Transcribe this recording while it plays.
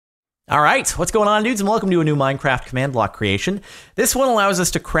All right, what's going on, dudes, and welcome to a new Minecraft command block creation. This one allows us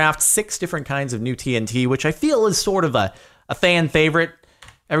to craft 6 different kinds of new TNT, which I feel is sort of a fan favorite.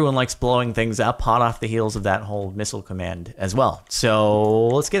 Everyone likes blowing things up, hot off the heels of that whole missile command as well. So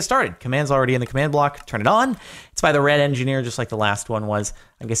let's get started. Command's already in the command block. Turn it on. It's by the Red Engineer, just like the last one was.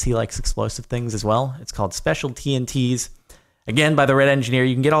 I guess he likes explosive things as well. It's called Special TNTs. Again, by the Red Engineer,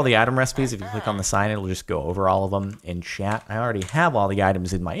 you can get all the item recipes. If you click on the sign, it'll just go over all of them in chat. I already have all the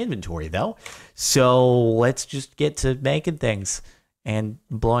items in my inventory, though. So let's just get to making things and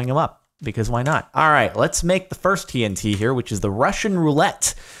blowing them up, because why not? All right, let's make the first TNT here, which is the Russian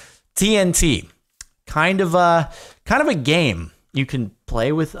Roulette TNT. Kind of a game you can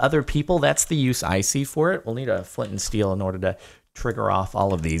play with other people. That's the use I see for it. We'll need a flint and steel in order to trigger off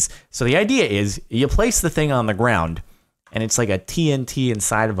all of these. So the idea is you place the thing on the ground, and it's like a TNT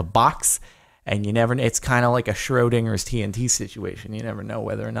inside of a box, and you never, it's kind of like a Schrodinger's TNT situation. You never know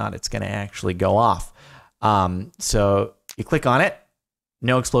whether or not it's going to actually go off. So you click on it.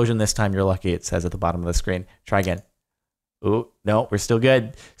 No explosion this time. You're lucky. It says at the bottom of the screen. Try again. Ooh, no, we're still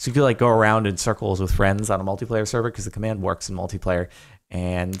good. So you could like go around in circles with friends on a multiplayer server, because the command works in multiplayer.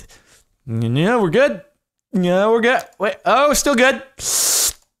 And yeah, we're good. Yeah, we're good. Wait, oh, still good.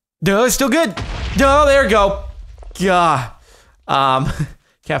 No, still good. Oh, there we go. Yeah.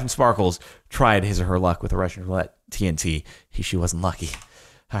 CaptainSparklez tried his or her luck with a Russian Roulette TNT. She wasn't lucky.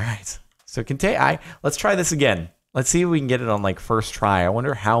 All right. So let's try this again. Let's see if we can get it on like first try. I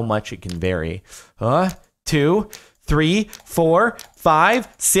wonder how much it can vary. 2, 3, 4, 5,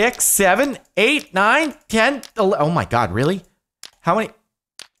 6, 7, 8, 9, 10, 11. Oh my God, really? How many?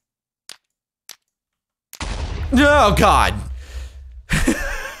 Oh God. I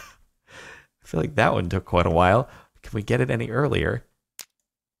feel like that one took quite a while. Can we get it any earlier?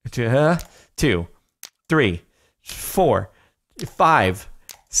 2, 3, 4, 5,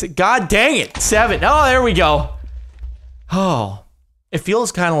 6. God dang it. 7. Oh, there we go. Oh, it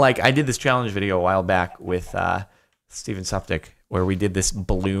feels kind of like I did this challenge video a while back with Steven Suptic, where we did this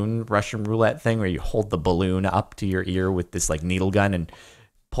balloon Russian roulette thing where you hold the balloon up to your ear with this like needle gun and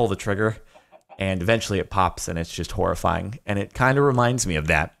pull the trigger, and eventually it pops and it's just horrifying. And it kind of reminds me of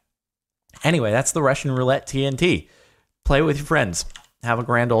that. Anyway, that's the Russian Roulette TNT. Play with your friends. Have a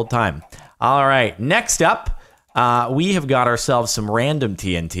grand old time. All right, next up, we have got ourselves some random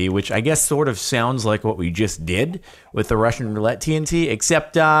TNT, which I guess sort of sounds like what we just did with the Russian Roulette TNT,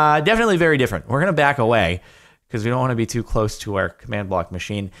 except definitely very different. We're going to back away because we don't want to be too close to our command block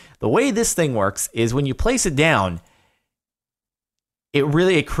machine. The way this thing works is when you place it down,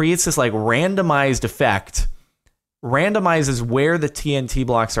 it creates this like randomized effect, randomizes where the TNT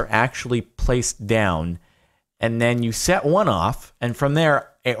blocks are actually placed down, and then you set one off, and from there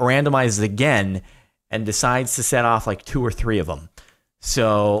it randomizes again and decides to set off like 2 or 3 of them.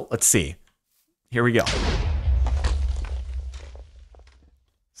 So let's see. Here we go.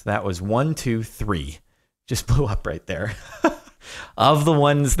 So that was 1, 2, 3. Just blew up right there. Of the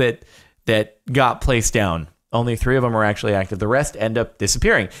ones that got placed down, only 3 of them are actually active. The rest end up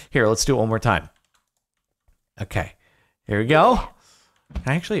disappearing. Here, let's do it one more time. Okay, here we go. Can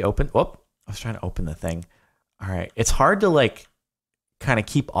I actually open? Whoop, I was trying to open the thing. All right, it's hard to like kind of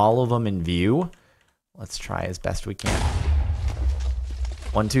keep all of them in view. Let's try as best we can.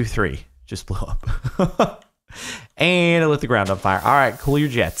 1, 2, 3, just blew up. And it lit the ground on fire. All right, cool your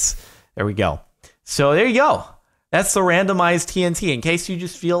jets. There we go. So there you go. That's the randomized TNT. In case you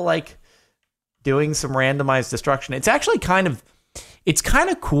just feel like doing some randomized destruction. It's actually kind of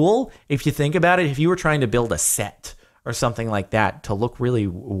cool if you think about it. If you were trying to build a set or something like that to look really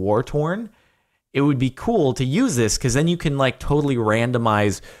war-torn, it would be cool to use this, because then you can like totally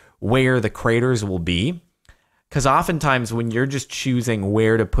randomize where the craters will be. Because oftentimes when you're just choosing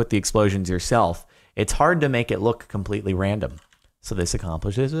where to put the explosions yourself, it's hard to make it look completely random. So this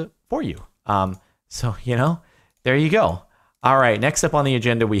accomplishes it for you. So, you know, there you go. All right, next up on the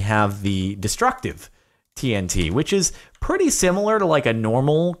agenda, we have the destructive TNT, which is pretty similar to like a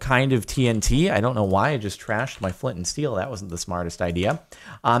normal kind of TNT. I don't know why I just trashed my flint and steel. That wasn't the smartest idea.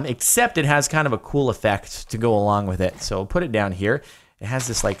 Except it has kind of a cool effect to go along with it. So put it down here. It has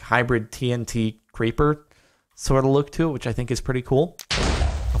this like hybrid TNT creeper sort of look to it, which I think is pretty cool.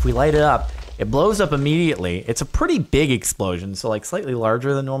 If we light it up, it blows up immediately. It's a pretty big explosion, so like slightly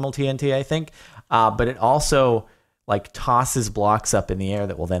larger than normal TNT, I think. But it also like tosses blocks up in the air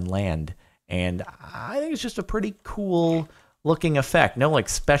that will then land. And I think it's just a pretty cool looking effect. No like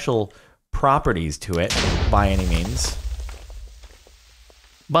special properties to it by any means.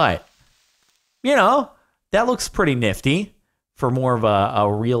 But, you know, that looks pretty nifty for more of a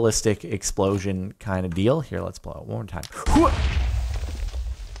realistic explosion kind of deal. Here, let's blow it one more time.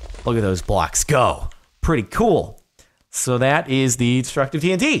 Look at those blocks go. Pretty cool. So that is the destructive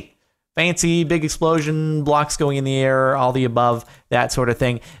TNT. Fancy, big explosion, blocks going in the air, all the above, that sort of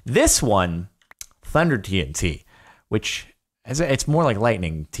thing. This one, Thunder TNT, which it's more like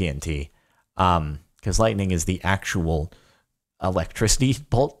lightning TNT, because lightning is the actual electricity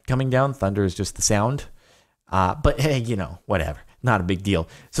bolt coming down. Thunder is just the sound. But hey, you know, whatever. Not a big deal.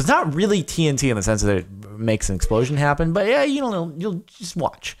 So it's not really TNT in the sense that it makes an explosion happen, but yeah, you'll just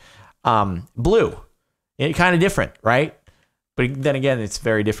watch. Blue, kind of different, right? But then again, it's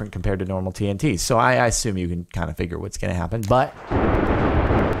very different compared to normal TNT. So I assume you can kind of figure what's going to happen, but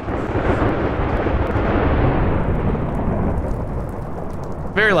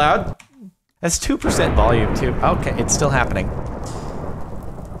very loud. That's 2% volume too. Okay, it's still happening.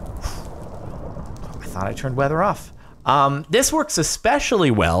 I thought I turned weather off. This works especially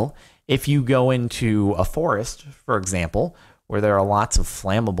well if you go into a forest, for example, where there are lots of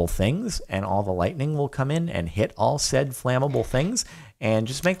flammable things, and all the lightning will come in and hit all said flammable things and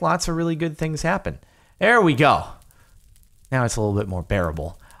just make lots of really good things happen. There we go. Now it's a little bit more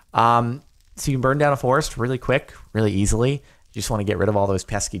bearable. So you can burn down a forest really quick, really easily. You just want to get rid of all those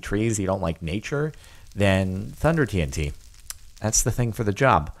pesky trees. You don't like nature, then Thunder TNT. That's the thing for the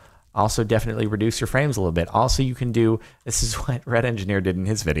job. Also definitely reduce your frames a little bit. Also you can do, this is what Red Engineer did in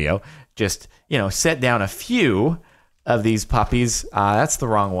his video, just, you know, set down a few of these puppies. That's the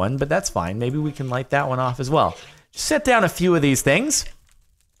wrong one, but that's fine. Maybe we can light that one off as well. Just set down a few of these things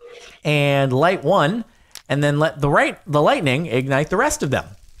and light one, and then let the lightning ignite the rest of them.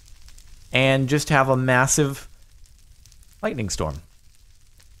 And just have a massive lightning storm.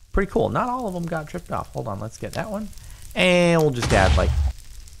 Pretty cool. Not all of them got tripped off. Hold on, let's get that one. And we'll just add, like,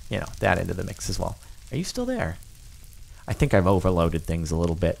 you know, that into the mix as well. Are you still there? I think I've overloaded things a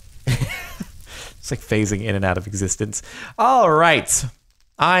little bit. It's like phasing in and out of existence. All right.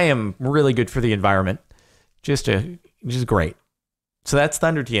 I am really good for the environment. Just great. So that's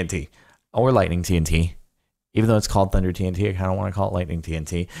Thunder TNT or Lightning TNT. Even though it's called Thunder TNT, I kind of want to call it Lightning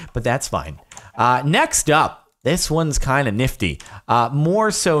TNT, but that's fine. Next up, this one's kind of nifty.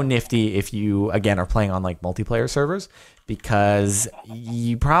 More so nifty if you, again, are playing on like multiplayer servers, because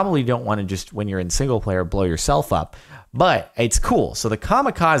you probably don't want to just, when you're in single player, blow yourself up. But it's cool. So the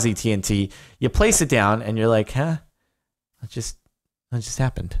Kamikaze TNT, you place it down and you're like, huh? What just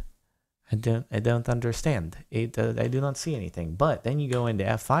happened? I don't understand. I do not see anything. But then you go into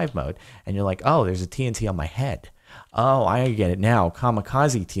F5 mode and you're like, oh, there's a TNT on my head. Oh, I get it now.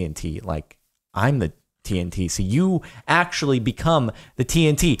 Kamikaze TNT, like I'm the TNT. So you actually become the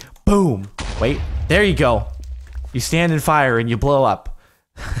TNT. Boom. Wait, there you go. You stand in fire and you blow up.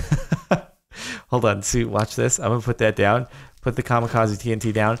 Hold on, see, watch this. I'm gonna put that down. Put the Kamikaze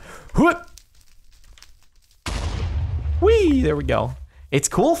TNT down. Whoop! Whee! There we go. It's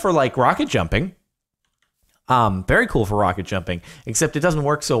cool for like rocket jumping. Very cool for rocket jumping, except it doesn't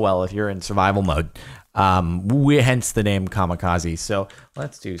work so well if you're in survival mode. Hence the name Kamikaze. So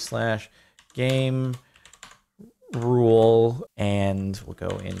let's do /game rule, and we'll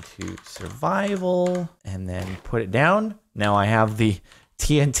go into survival and then put it down. Now I have the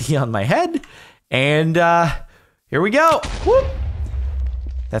TNT on my head, and here we go. Whoop!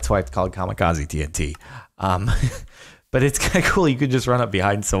 That's why it's called Kamikaze TNT. But it's kind of cool. You could just run up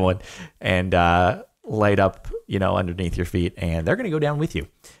behind someone and light up, you know, underneath your feet, and they're going to go down with you.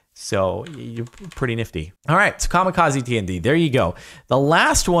 So you're pretty nifty. All right, so Kamikaze TNT. There you go. The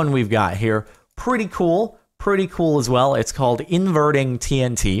last one we've got here, pretty cool as well. It's called Inverting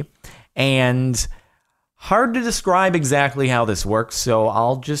TNT, and hard to describe exactly how this works, so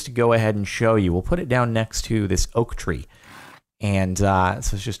I'll just go ahead and show you. We'll put it down next to this oak tree. And so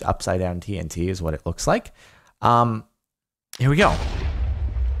it's just upside down TNT is what it looks like. Here we go.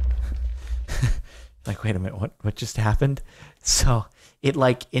 Like, wait a minute, what just happened? So it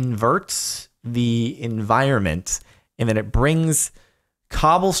like inverts the environment, and then it brings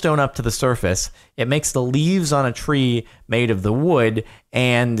cobblestone up to the surface. It makes the leaves on a tree made of the wood,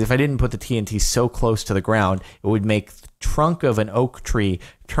 and if I didn't put the TNT so close to the ground, it would make the trunk of an oak tree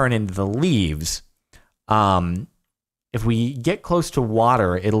turn into the leaves. If we get close to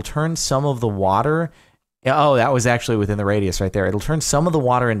water, it'll turn some of the water. Oh, that was actually within the radius right there. It'll turn some of the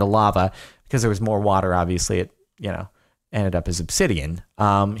water into lava, because there was more water. Obviously, it, you know, ended up as obsidian.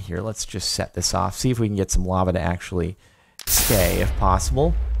 Here, let's just set this off. See if we can get some lava to actually stay, if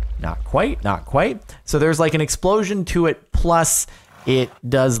possible. Not quite, not quite. So there's like an explosion to it, plus it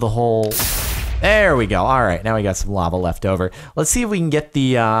does the whole. There we go. All right, now we got some lava left over. Let's see if we can get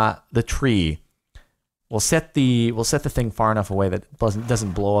the tree. We'll set the thing far enough away that it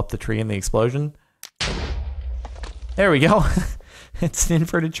doesn't blow up the tree in the explosion. There we go. It's an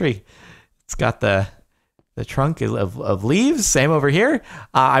inverted tree. It's got the trunk of leaves. Same over here.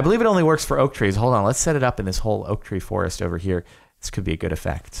 I believe it only works for oak trees. Hold on. Let's set it up in this whole oak tree forest over here. This could be a good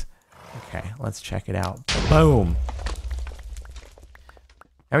effect. Okay, let's check it out. Boom.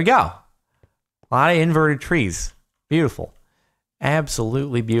 There we go. A lot of inverted trees. Beautiful.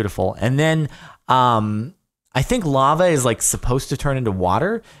 Absolutely beautiful. And then I think lava is like supposed to turn into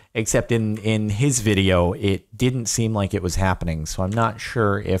water, except in his video, it didn't seem like it was happening. So I'm not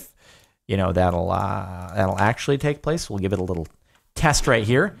sure if, you know, that'll actually take place. We'll give it a little test right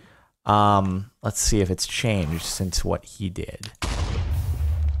here. Let's see if it's changed since what he did.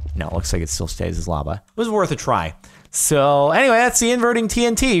 No, it looks like it still stays as lava. It was worth a try. So anyway, that's the inverting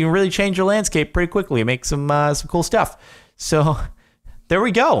TNT. You can really change your landscape pretty quickly. Make some cool stuff. So there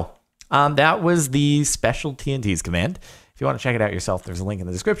we go. That was the special TNTs command. If you want to check it out yourself, there's a link in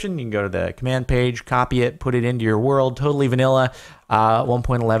the description. You can go to the command page, copy it, put it into your world. Totally vanilla.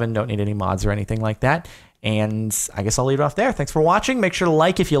 1.11, don't need any mods or anything like that. And I guess I'll leave it off there. Thanks for watching. Make sure to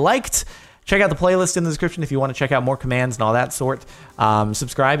like if you liked. Check out the playlist in the description if you want to check out more commands and all that sort.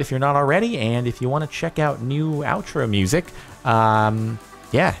 Subscribe if you're not already. And if you want to check out new outro music,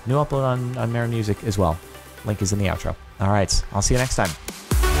 yeah, new upload on Mara Music as well. Link is in the outro. All right, I'll see you next time.